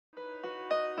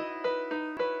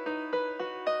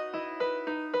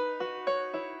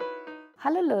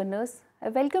Hello learners, I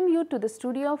welcome you to the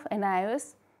studio of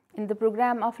NIOS in the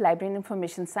program of Library and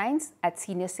Information Science at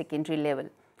senior secondary level.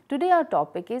 Today our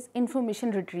topic is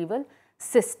Information Retrieval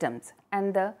Systems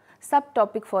and the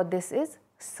subtopic for this is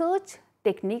Search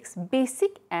Techniques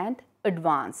Basic and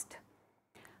Advanced.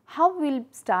 How we will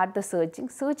start the searching?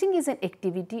 Searching is an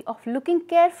activity of looking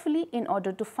carefully in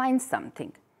order to find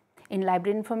something. In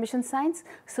Library and Information Science,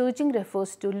 searching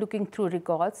refers to looking through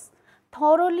records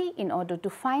thoroughly in order to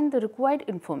find the required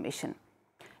information.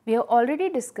 We have already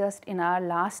discussed in our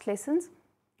last lessons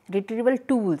retrieval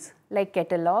tools like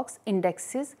catalogs,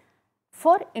 indexes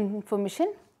for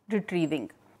information retrieving.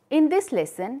 In this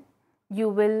lesson, you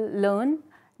will learn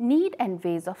need and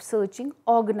ways of searching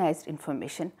organized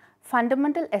information,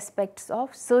 fundamental aspects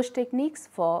of search techniques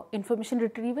for information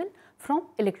retrieval from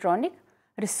electronic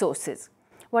resources.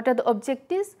 What are the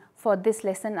objectives for this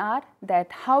lesson are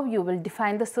that how you will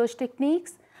define the search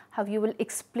techniques, how you will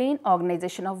explain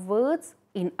organization of words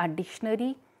in a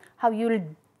dictionary, how you will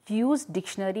use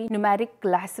dictionary numeric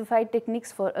classified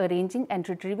techniques for arranging and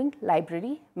retrieving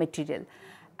library material,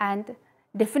 and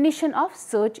definition of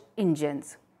search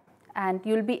engines, and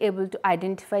you will be able to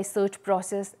identify search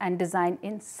process and design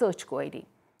in search query.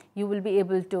 You will be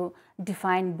able to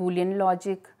define Boolean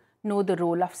logic, know the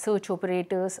role of search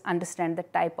operators, understand the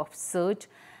type of search,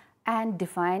 and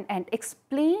define and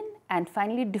explain and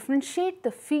finally differentiate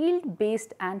the field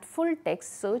based and full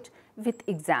text search with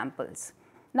examples.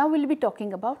 Now we will be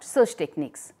talking about search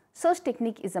techniques. Search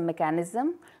technique is a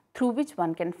mechanism through which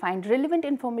one can find relevant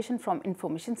information from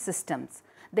information systems.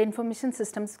 The information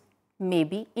systems may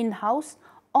be in-house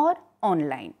or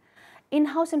online.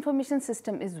 In-house information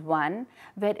system is one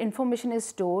where information is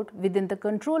stored within the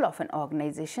control of an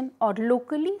organization or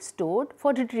locally stored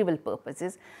for retrieval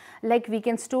purposes, like we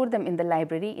can store them in the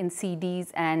library in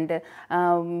CDs and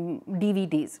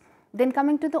DVDs. Then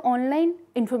coming to the online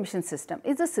information system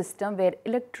is a system where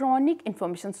electronic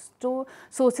information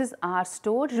sources are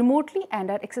stored remotely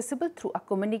and are accessible through a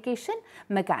communication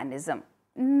mechanism.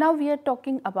 Now we are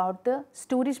talking about the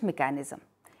storage mechanism.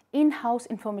 In-house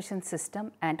information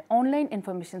system and online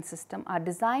information system are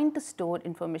designed to store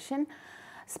information,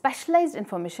 specialized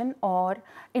information or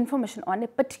information on a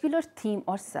particular theme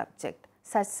or subject.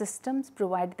 Such systems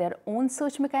provide their own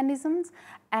search mechanisms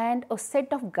and a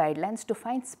set of guidelines to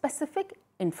find specific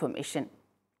information.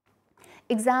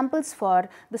 Examples for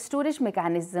the storage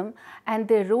mechanism and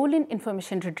their role in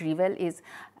information retrieval is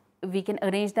we can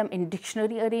arrange them in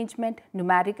dictionary arrangement,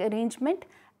 numeric arrangement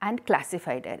and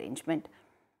classified arrangement.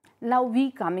 Now we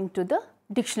coming to the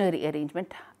dictionary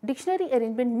arrangement. Dictionary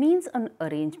arrangement means an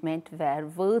arrangement where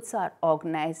words are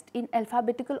organized in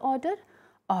alphabetical order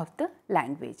of the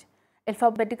language.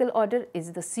 Alphabetical order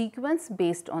is the sequence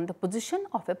based on the position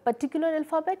of a particular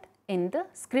alphabet in the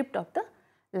script of the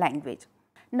language.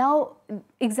 Now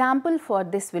example for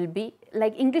this will be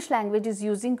like English language is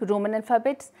using Roman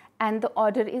alphabets and the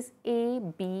order is A,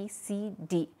 B, C,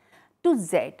 D to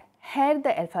Z. Here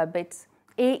the alphabets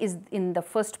A is in the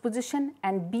first position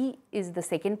and B is the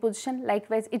second position.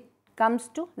 Likewise, it comes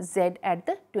to Z at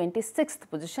the 26th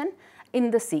position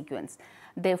in the sequence.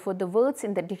 Therefore, the words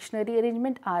in the dictionary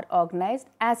arrangement are organized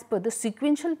as per the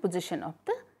sequential position of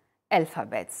the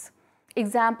alphabets.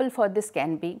 Example for this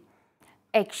can be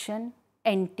action,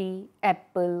 NT,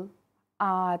 apple,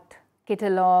 art,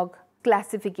 catalog,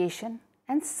 classification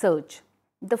and search.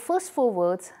 The first four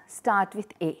words start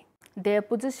with A. Their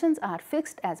positions are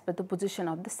fixed as per the position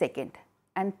of the second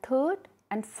and third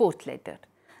and fourth letter.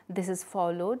 This is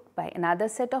followed by another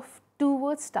set of two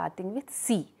words starting with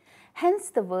C. Hence,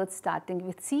 the words starting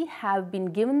with C have been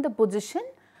given the position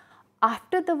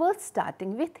after the words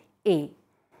starting with A.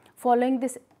 Following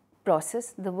this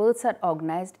process, the words are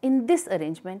organized in this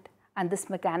arrangement and this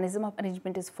mechanism of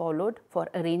arrangement is followed for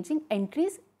arranging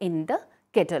entries in the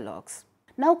catalogs.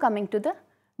 Now coming to the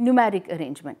numeric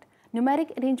arrangement.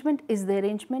 Numeric arrangement is the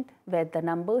arrangement where the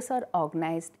numbers are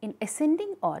organized in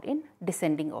ascending or in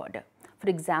descending order. For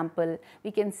example,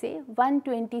 we can say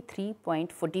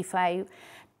 123.45,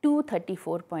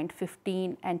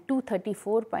 234.15 and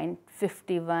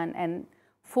 234.51 and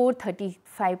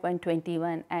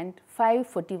 435.21 and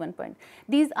 541.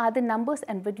 These are the numbers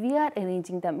and but we are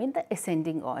arranging them in the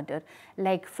ascending order,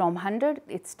 like from 100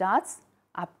 it starts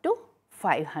up to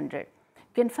 500.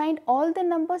 You can find all the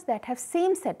numbers that have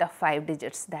same set of 5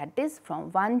 digits, that is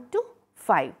from 1 to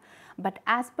 5. But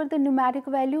as per the numeric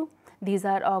value, these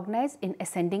are organized in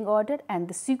ascending order and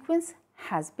the sequence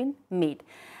has been made.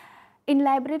 In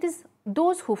libraries,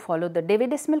 those who follow the Dewey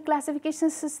Decimal Classification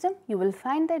system, you will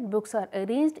find that books are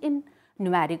arranged in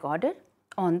numeric order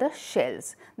on the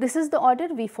shelves. This is the order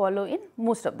we follow in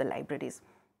most of the libraries.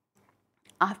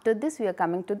 After this, we are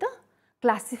coming to the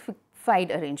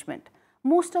classified arrangement.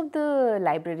 Most of the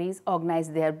libraries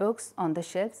organize their books on the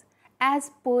shelves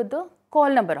as per the call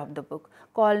number of the book.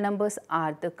 Call numbers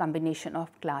are the combination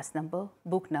of class number,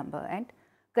 book number and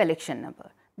collection number.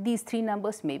 These three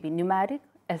numbers may be numeric,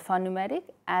 alphanumeric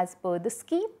as per the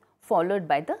scheme followed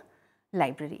by the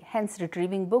library. Hence,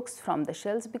 retrieving books from the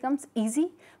shelves becomes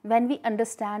easy when we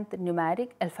understand the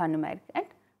numeric, alphanumeric and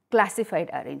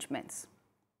classified arrangements.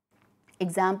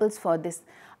 Examples for this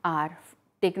are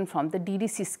taken from the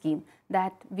DDC scheme,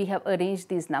 that we have arranged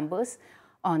these numbers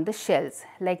on the shelves,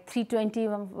 like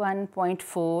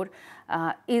 321.4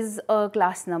 is a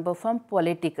class number from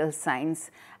political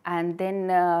science, and then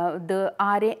the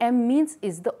RAM means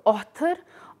is the author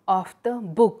of the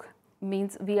book,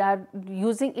 means we are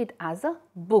using it as a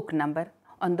book number.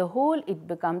 On the whole, it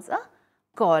becomes a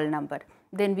call number.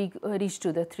 Then we reach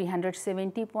to the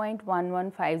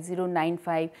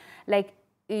 370.115095, like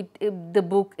the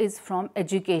book is from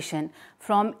education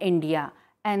from India,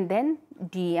 and then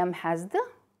DM has the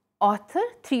author,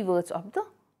 3 words of the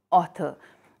author.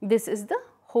 This is the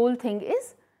whole thing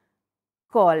is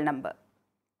call number.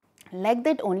 Like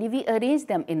that only we arrange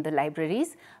them in the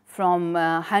libraries. From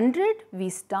 100 we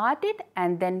start it,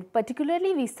 and then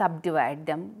particularly we subdivide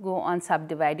them, go on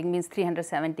subdividing, means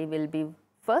 370 will be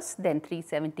first, then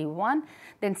 371,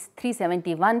 then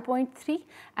 371.3,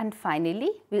 and finally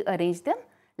we arrange them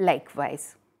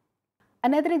likewise.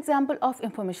 Another example of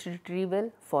information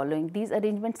retrieval following these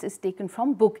arrangements is taken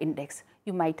from book index.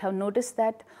 You might have noticed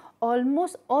that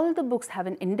almost all the books have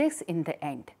an index in the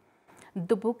end.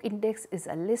 The book index is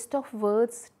a list of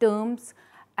words, terms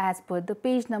as per the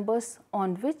page numbers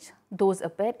on which those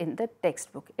appear in the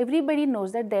textbook. Everybody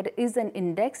knows that there is an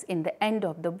index in the end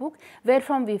of the book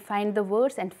wherefrom we find the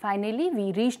words, and finally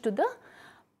we reach to the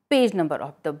page number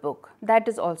of the book. That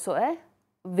is also a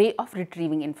way of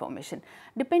retrieving information.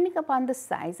 Depending upon the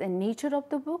size and nature of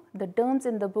the book, the terms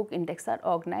in the book index are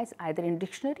organized either in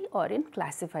dictionary or in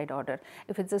classified order.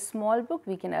 If it is a small book,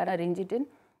 we can arrange it in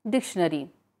dictionary,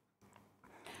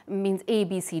 means A,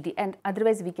 B, C, D, and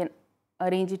otherwise we can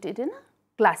arrange it in a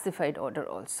classified order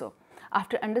also.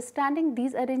 After understanding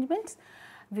these arrangements,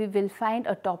 we will find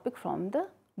a topic from the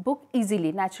book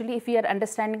easily. Naturally, if we are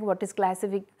understanding what is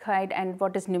classified and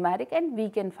what is numeric, and we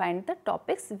can find the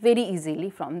topics very easily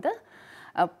from the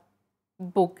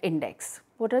book index.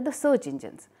 What are the search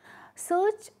engines?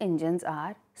 Search engines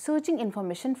are searching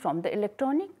information from the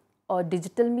electronic or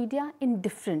digital media in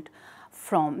different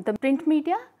from the print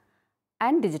media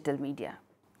and digital media.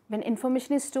 When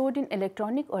information is stored in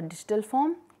electronic or digital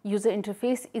form, user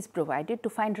interface is provided to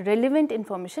find relevant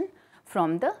information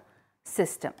from the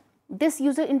system. This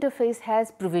user interface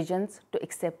has provisions to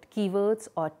accept keywords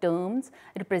or terms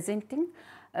representing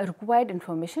required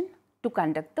information to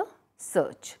conduct the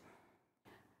search.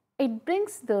 It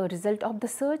brings the result of the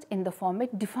search in the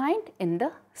format defined in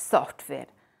the software.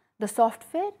 The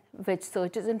software which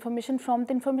searches information from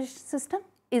the information system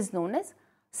is known as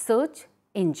search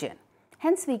engine.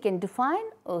 Hence, we can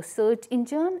define a search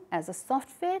engine as a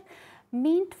software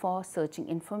meant for searching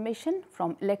information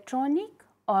from electronic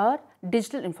or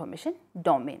digital information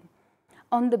domain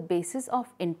on the basis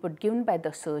of input given by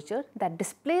the searcher that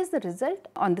displays the result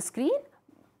on the screen,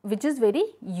 which is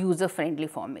very user friendly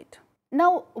format.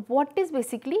 Now, what is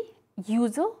basically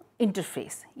user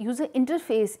interface? User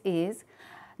interface is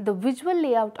the visual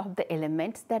layout of the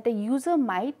elements that a user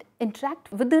might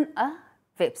interact within a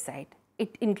website.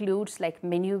 It includes like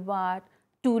menu bar,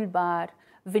 toolbar,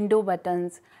 window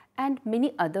buttons and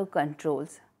many other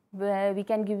controls. Where we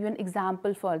can give you an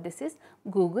example for this is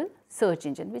Google search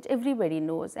engine, which everybody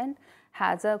knows and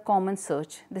has a common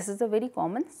search. This is a very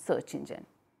common search engine.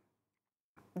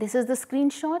 This is the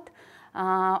screenshot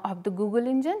of the Google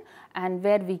engine, and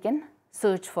where we can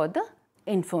search for the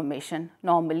information.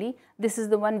 Normally, this is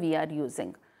the one we are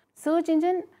using. Search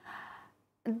engine,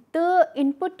 the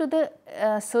input to the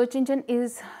search engine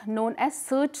is known as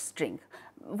search string.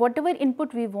 Whatever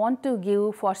input we want to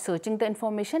give for searching the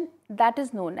information, that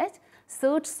is known as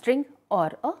search string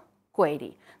or a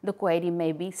query. The query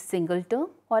may be single term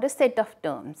or a set of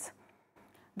terms.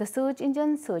 The search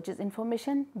engine searches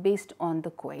information based on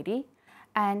the query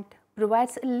and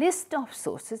provides a list of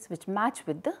sources which match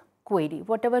with the query.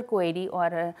 Whatever query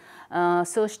or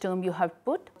search term you have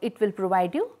put, it will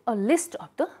provide you a list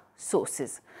of the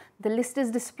sources. The list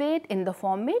is displayed in the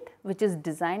format which is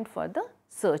designed for the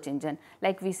search engine.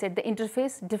 Like we said, the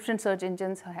interface, different search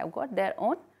engines have got their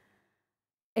own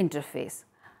interface.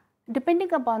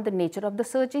 Depending upon the nature of the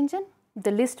search engine,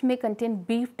 the list may contain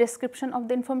brief description of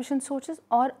the information sources,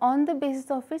 or on the basis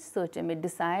of which searcher may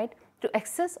decide to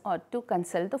access or to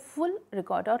consult the full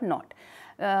record or not.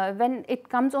 When it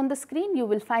comes on the screen, you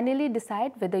will finally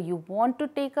decide whether you want to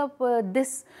take up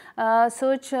this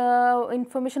search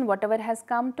information, whatever has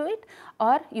come to it,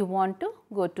 or you want to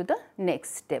go to the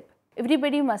next step.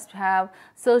 Everybody must have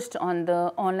searched on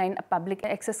the online public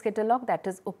access catalog, that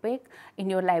is OPAC, in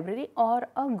your library, or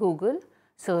a Google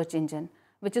search engine,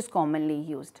 which is commonly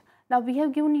used. Now, we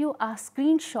have given you a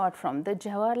screenshot from the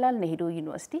Jawaharlal Nehru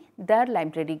University, their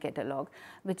library catalog,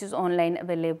 which is online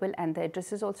available, and the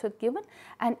address is also given.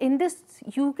 And in this,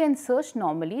 you can search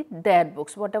normally their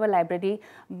books, whatever library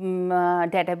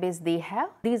database they have.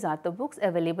 These are the books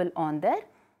available on their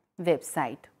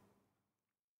website.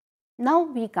 Now,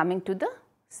 we coming to the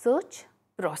search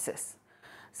process.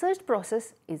 Search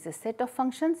process is a set of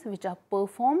functions which are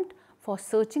performed for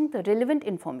searching the relevant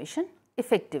information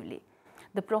effectively.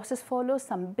 The process follows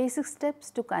some basic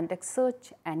steps to conduct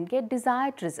search and get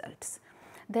desired results.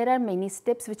 There are many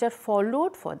steps which are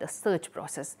followed for the search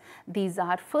process. These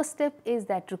are: first step is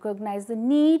that recognize the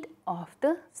need of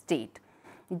the state,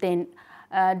 then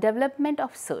development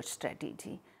of search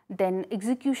strategy, then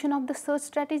execution of the search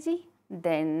strategy,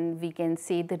 then we can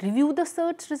say the review the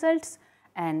search results,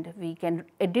 and we can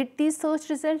edit these search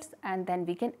results, and then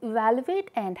we can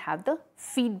evaluate and have the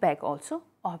feedback also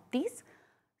of these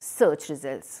search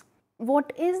results.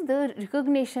 What is the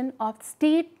recognition of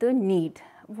state the need?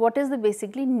 What is the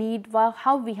basically need,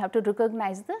 how we have to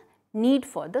recognize the need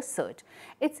for the search?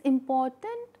 It's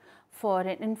important for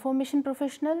an information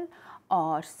professional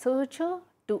or searcher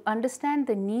to understand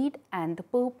the need and the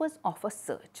purpose of a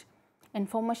search.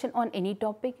 Information on any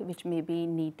topic which may be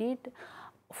needed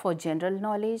for general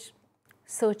knowledge,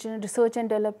 research and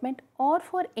development, or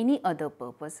for any other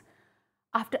purpose.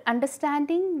 After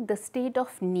understanding the state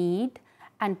of need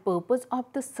and purpose of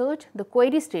the search, the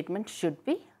query statement should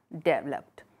be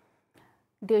developed.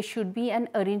 There should be an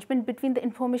arrangement between the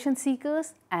information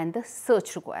seekers and the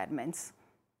search requirements.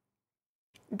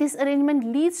 This arrangement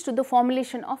leads to the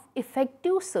formulation of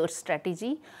effective search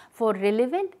strategy for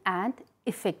relevant and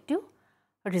effective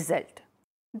result.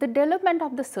 The development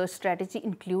of the search strategy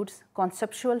includes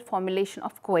conceptual formulation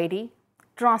of query,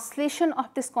 translation of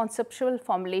this conceptual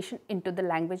formulation into the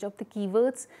language of the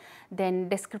keywords, then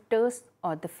descriptors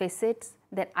or the facets,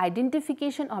 then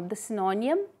identification of the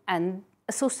synonym and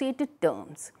associated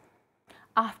terms.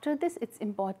 After this, it's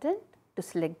important to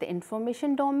select the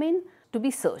information domain to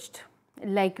be searched.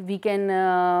 Like we can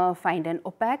find an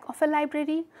OPAC of a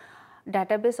library,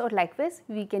 database, or likewise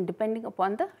we can, depending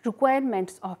upon the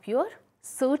requirements of your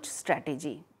search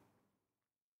strategy.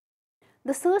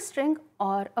 The search string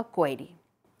or a query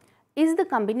is the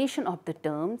combination of the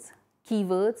terms,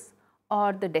 keywords,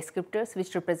 or the descriptors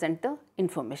which represent the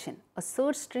information. A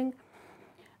search string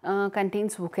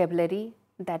contains vocabulary,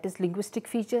 that is linguistic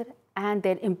feature, and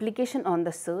their implication on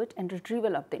the search and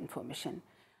retrieval of the information,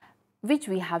 which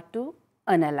we have to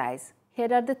analyze.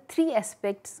 Here are the three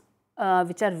aspects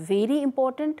which are very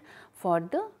important for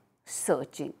the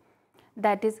searching,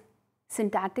 that is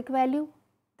syntactic value,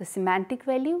 the semantic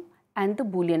value, and the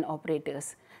Boolean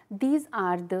operators. These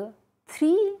are the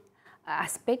three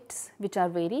aspects which are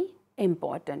very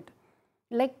important.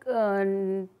 Like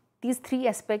these three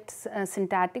aspects,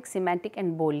 syntactic, semantic,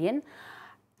 and Boolean,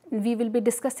 we will be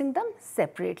discussing them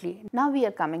separately. Now we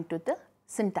are coming to the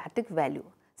syntactic value.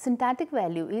 Syntactic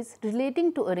value is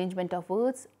relating to arrangement of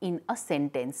words in a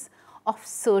sentence of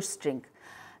search string,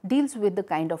 deals with the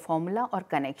kind of formula or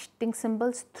connecting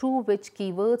symbols through which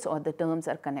keywords or the terms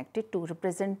are connected to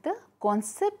represent the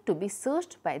concept to be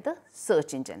searched by the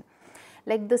search engine.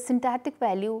 Like the syntactic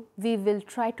value, we will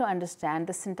try to understand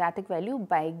the syntactic value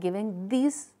by giving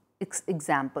these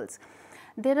examples.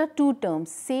 There are two terms,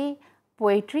 say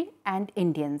poetry and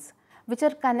Indians, which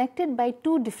are connected by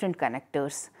two different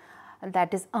connectors,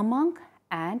 that is among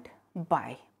and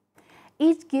by.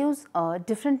 Each gives a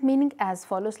different meaning as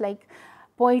follows, like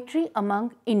poetry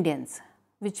among Indians,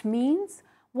 which means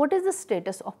what is the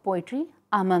status of poetry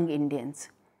among Indians,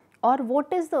 or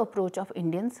what is the approach of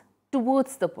Indians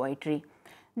towards the poetry.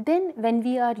 Then when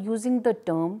we are using the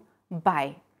term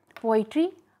by,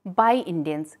 poetry by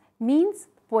Indians means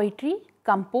poetry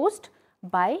composed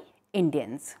by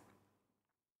Indians.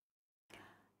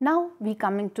 Now we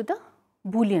coming to the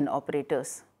Boolean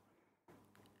operators.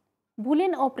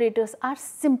 Boolean operators are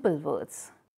simple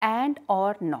words, and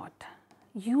or not,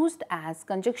 used as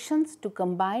conjunctions to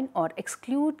combine or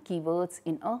exclude keywords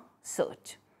in a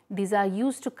search. These are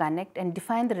used to connect and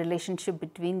define the relationship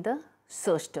between the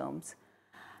search terms.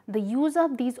 The use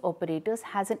of these operators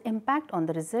has an impact on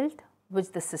the result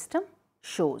which the system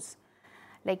shows.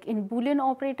 Like in Boolean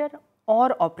operator,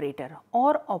 OR operator.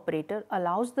 OR operator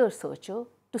allows the researcher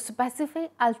to specify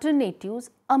alternatives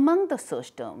among the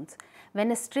search terms.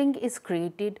 When a string is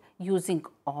created using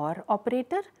OR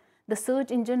operator, the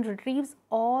search engine retrieves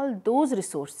all those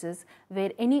resources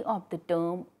where any of the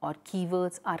term or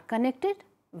keywords are connected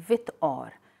with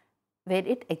OR, where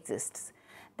it exists.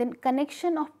 Then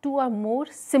connection of two or more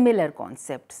similar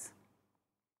concepts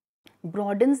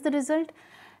broadens the result,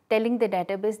 telling the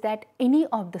database that any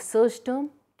of the search term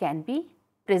can be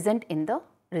present in the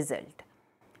result.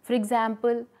 For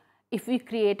example, if we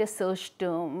create a search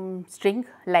term string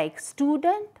like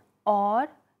student or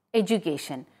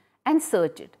education and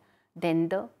search it, then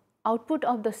the output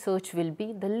of the search will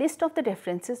be the list of the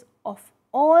references of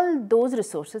all those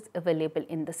resources available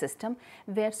in the system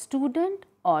where student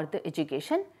or the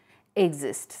education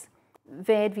exists,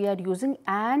 where we are using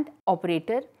AND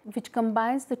operator which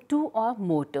combines the two or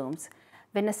more terms.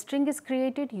 When a string is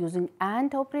created using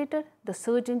AND operator, the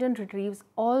search engine retrieves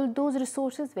all those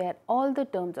resources where all the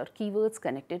terms or keywords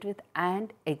connected with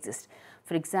AND exist.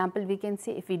 For example, we can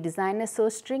say if we design a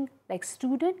search string like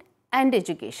student and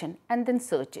education and then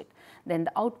search it, then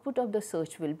the output of the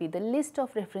search will be the list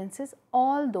of references,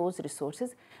 all those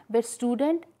resources where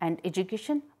student and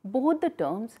education, both the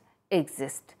terms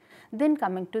exist. Then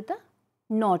coming to the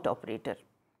NOT operator.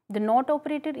 The NOT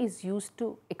operator is used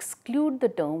to exclude the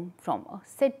term from a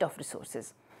set of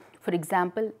resources. For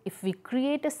example, if we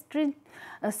create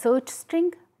a search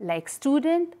string like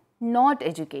student not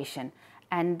education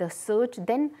and the search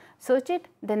it,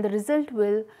 then the result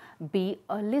will be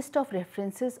a list of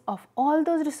references of all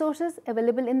those resources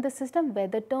available in the system where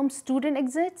the term student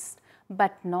exists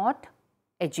but not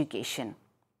education.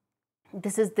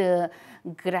 This is the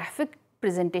graphic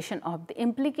presentation of the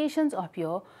implications of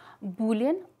your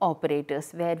Boolean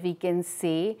operators, where we can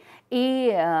say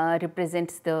A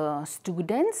represents the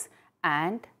students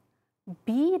and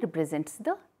B represents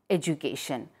the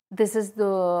education. This is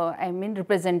the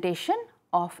representation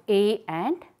of A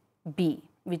and B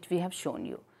which we have shown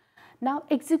you. Now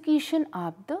execution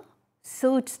of the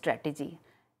search strategy,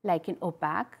 like in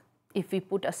OPAC, if we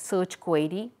put a search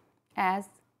query as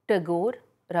Tagore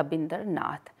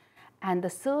Rabindranath and the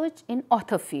search in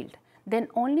author field, then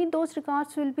only those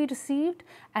records will be received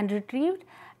and retrieved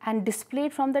and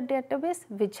displayed from the database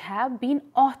which have been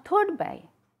authored by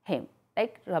him,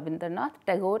 like Rabindranath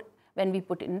Tagore when we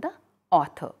put in the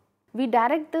author. We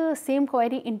direct the same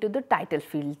query into the title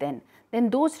field then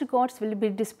those records will be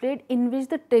displayed in which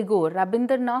the Tagore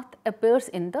Rabindranath appears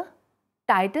in the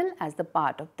title as the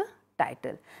part of the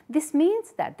title. This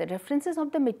means that the references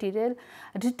of the material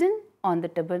written on the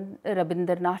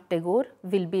Rabindranath Tagore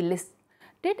will be listed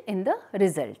in the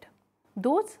result.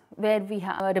 Those where we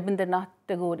have Rabindranath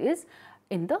Tagore is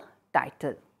in the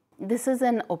title. This is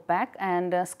an OPAC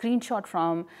and a screenshot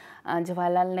from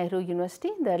Jawaharlal Nehru University,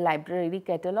 the library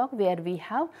catalog, where we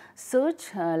have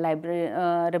search library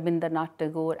Rabindranath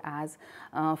Tagore as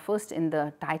first in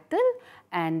the title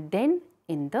and then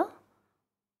in the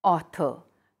author,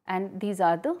 and these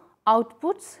are the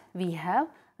outputs we have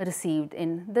received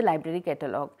in the library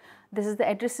catalog. This is the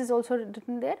address is also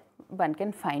written there, one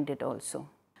can find it also.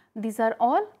 These are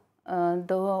all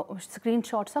the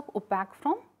screenshots of OPAC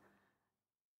from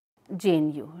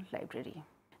JNU library.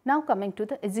 Now coming to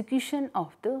the execution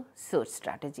of the search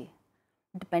strategy.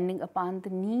 Depending upon the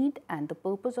need and the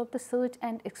purpose of the search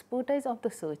and expertise of the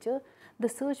searcher, the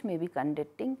search may be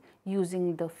conducting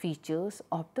using the features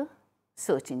of the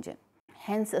search engine.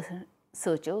 Hence, a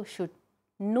searcher should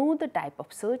know the type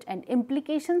of search and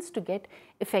implications to get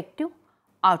effective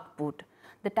output.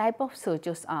 The type of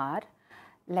searches are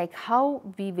like how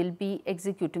we will be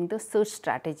executing the search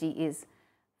strategy is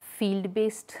field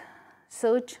based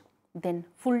search, then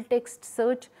full text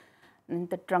search, and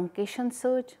the truncation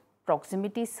search,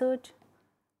 proximity search,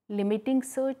 limiting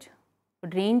search,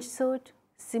 range search,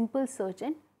 simple search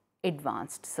and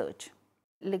advanced search.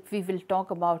 Like we will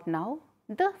talk about now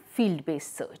the field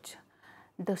based search.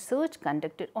 The search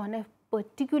conducted on a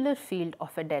particular field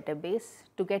of a database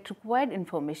to get required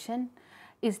information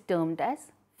is termed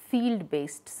as field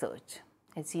based search.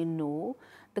 As you know,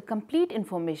 the complete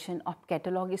information of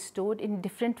catalog is stored in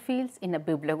different fields in a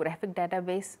bibliographic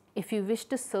database. If you wish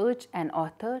to search an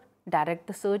author, direct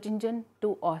the search engine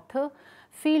to author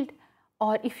field,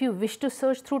 or if you wish to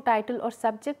search through title or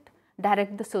subject,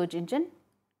 direct the search engine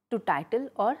to title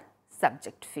or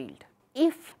subject field.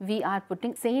 If we are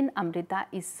putting Sen Amrita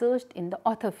is searched in the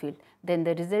author field, then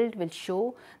the result will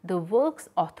show the works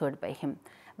authored by him.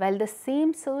 While the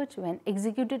same search when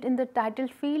executed in the title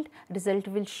field, result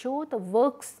will show the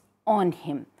works on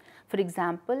him. For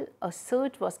example, a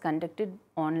search was conducted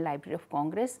on Library of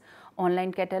Congress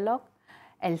online catalog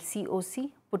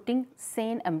LCOC, putting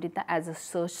Sen Amrita as a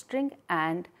search string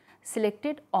and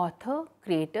selected author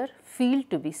creator field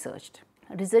to be searched.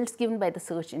 Results given by the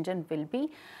search engine will be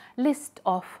list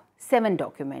of 7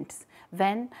 documents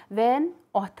when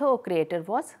author or creator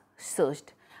was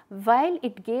searched, while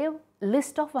it gave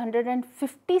list of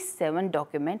 157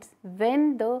 documents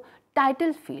when the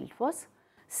title field was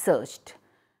searched.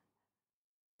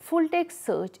 Full text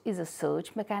search is a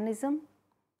search mechanism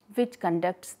which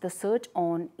conducts the search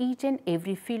on each and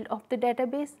every field of the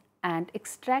database and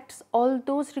extracts all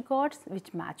those records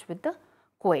which match with the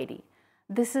query.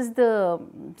 This is the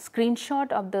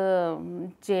screenshot of the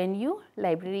JNU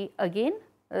library again,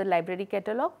 library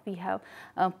catalog. We have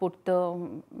put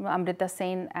the Amrita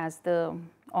Sen as the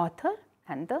author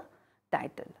and the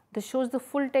title. This shows the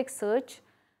full text search.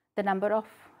 The number of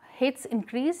hits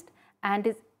increased and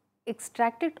is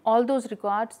extracted all those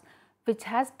records which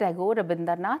has Tagore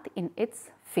Rabindranath in its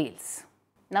fields.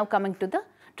 Now coming to the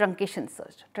truncation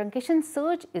search. Truncation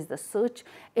search is the search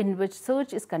in which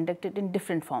search is conducted in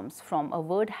different forms from a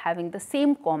word having the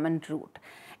same common root.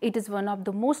 It is one of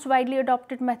the most widely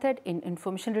adopted method in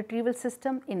information retrieval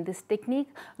system. In this technique,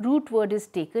 root word is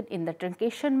taken in the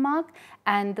truncation mark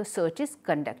and the search is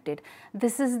conducted.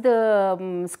 This is the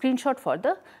screenshot for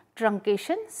the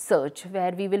truncation search,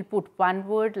 where we will put one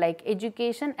word like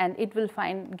education and it will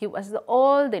give us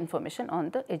all the information on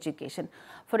the education.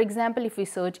 For example, if we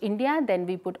search India, then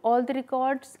we put all the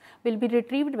records will be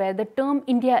retrieved where the term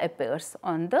India appears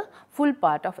on the full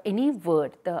part of any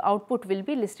word. The output will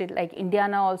be listed like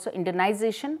Indiana also,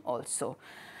 Indianization also.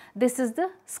 This is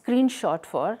the screenshot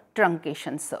for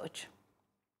truncation search.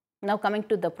 Now coming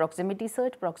to the proximity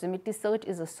search. Proximity search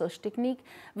is a search technique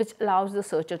which allows the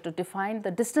searcher to define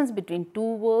the distance between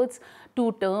two words,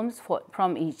 two terms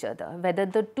from each other, whether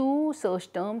the two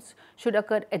search terms should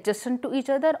occur adjacent to each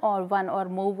other or one or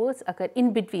more words occur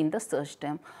in between the search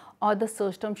term, or the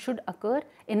search term should occur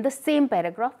in the same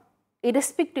paragraph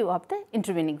irrespective of the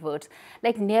intervening words.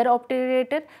 Like near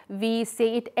operator, we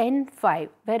say it N5,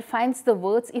 where finds the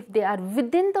words if they are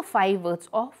within the 5 words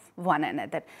of one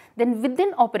another. Then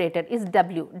within operator is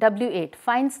W, W8,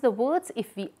 finds the words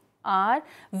if we are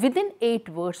within 8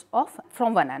 words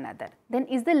from one another. Then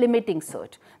is the limiting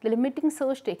search. The limiting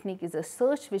search technique is a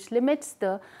search which limits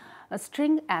the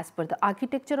string as per the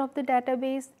architecture of the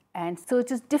database and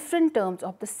searches different terms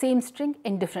of the same string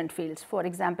in different fields. For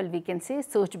example, we can say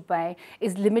search by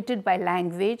is limited by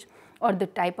language or the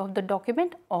type of the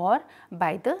document or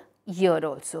by the year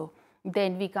also.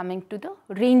 Then we coming to the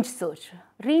range search.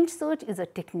 Range search is a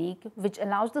technique which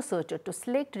allows the searcher to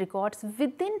select records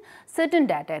within certain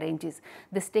data ranges.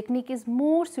 This technique is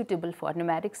more suitable for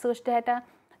numeric search data.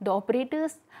 The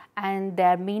operators and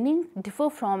their meaning differ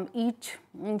from each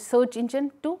search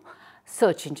engine to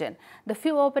search engine. The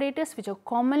few operators which are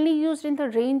commonly used in the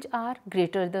range are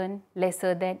greater than,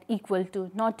 lesser than, equal to,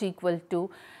 not equal to,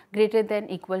 greater than,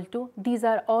 equal to. These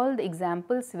are all the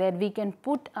examples where we can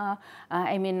put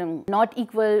not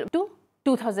equal to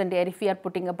 2000 year if we are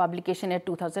putting a publication at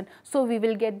 2000. So, we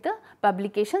will get the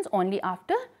publications only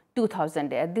after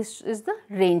 2000 year. This is the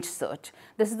range search.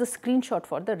 This is the screenshot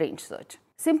for the range search.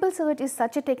 Simple search is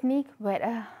such a technique where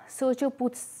a searcher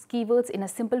puts keywords in a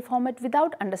simple format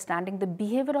without understanding the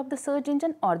behavior of the search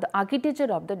engine or the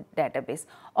architecture of the database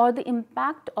or the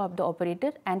impact of the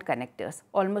operator and connectors.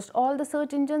 Almost all the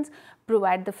search engines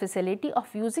provide the facility of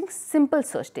using simple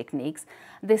search techniques.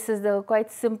 This is the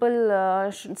quite simple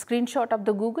screenshot of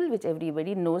the Google which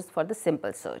everybody knows for the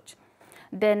simple search.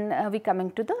 Then we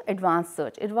coming to the advanced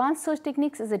search. Advanced search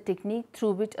techniques is a technique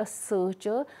through which a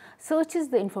searcher searches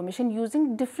the information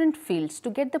using different fields to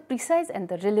get the precise and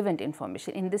the relevant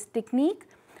information. In this technique,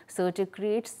 searcher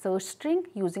creates search string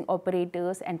using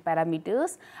operators and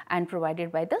parameters and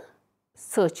provided by the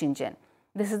search engine.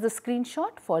 This is the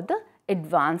screenshot for the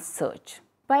advanced search.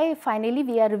 Finally,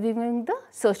 we are reviewing the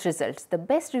search results. The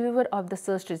best reviewer of the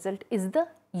search result is the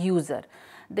user.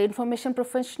 The information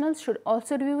professionals should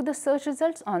also review the search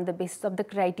results on the basis of the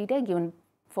criteria given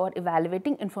for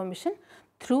evaluating information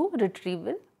through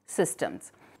retrieval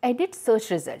systems. Edit search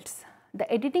results.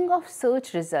 The editing of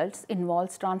search results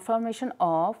involves transformation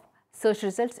of search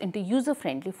results into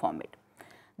user-friendly format.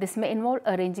 This may involve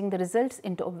arranging the results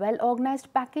into a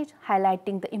well-organized package,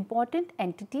 highlighting the important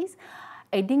entities,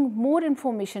 adding more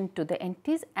information to the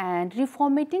entities and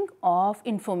reformatting of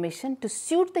information to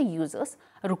suit the user's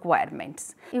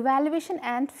requirements. Evaluation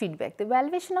and feedback. The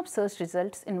evaluation of search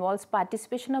results involves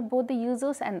participation of both the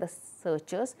users and the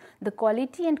searchers. The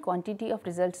quality and quantity of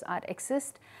results are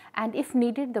assessed and if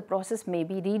needed, the process may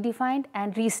be redefined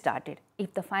and restarted.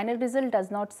 If the final result does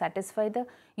not satisfy the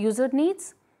user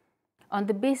needs, On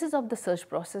the basis of the search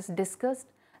process discussed,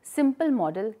 simple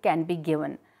model can be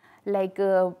given. Like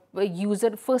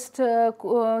user first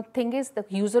thing is the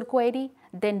user query,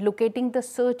 then locating the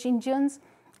search engines,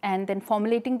 and then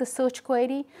formulating the search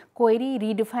query,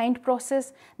 redefined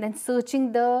process, then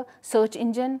searching the search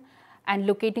engine and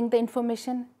locating the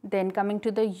information, then coming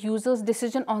to the user's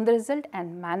decision on the result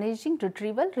and managing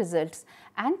retrieval results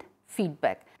and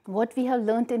feedback. What we have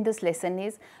learnt in this lesson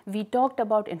is we talked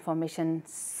about information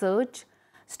search,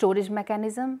 storage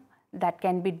mechanism, that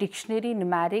can be dictionary,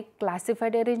 numeric,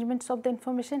 classified arrangements of the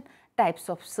information, types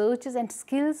of searches and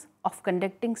skills of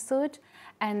conducting search,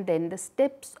 and then the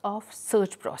steps of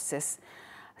search process.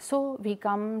 So, we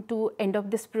come to end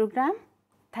of this program.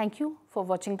 Thank you for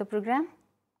watching the program.